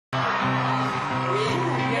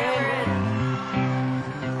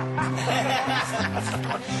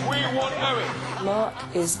We want Owen. Mark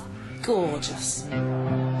is gorgeous. I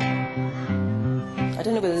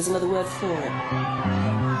don't know whether there's another word for it.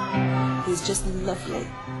 He's just lovely.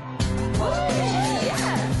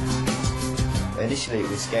 Initially it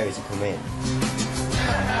was scary to come in.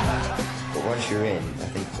 But once you're in, I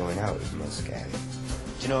think going out is more scary.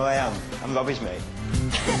 Do you know who I am? I'm Robbie's mate.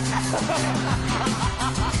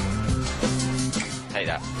 Take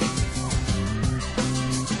that.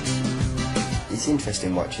 It's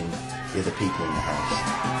interesting watching the other people in the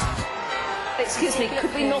house. Excuse me,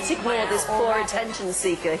 could we not ignore this poor attention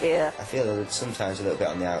seeker here? I feel sometimes a little bit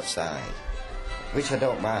on the outside, which I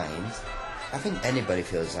don't mind. I think anybody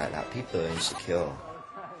feels like that. People are insecure.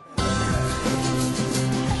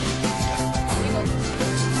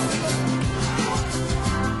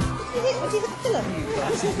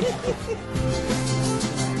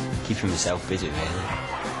 Keeping myself busy, really.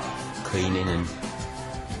 Cleaning and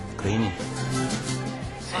cleaning.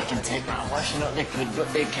 They can take my washing up liquid,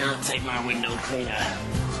 but they can't take my window cleaner.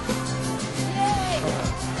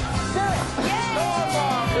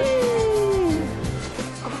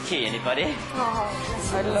 Tea, anybody?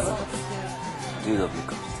 I love it. I do love your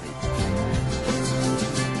cup of tea.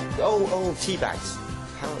 Oh, tea bags.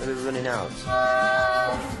 How are we running out?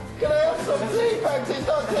 Can I have some tea bags? It's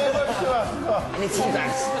not too much to ask. Any tea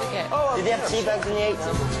bags? Did they have tea bags in the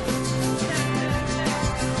 80s?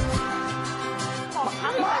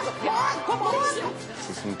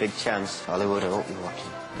 There's some big chance. Hollywood, I hope you're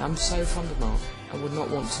watching. I'm so fond of Mark. I would not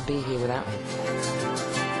want to be here without him.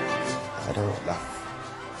 I don't laugh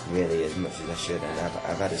really as much as I should, and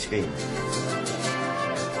I've had a scream.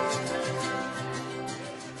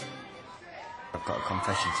 I've got a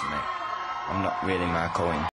confession to make. I'm not really Mark Owen.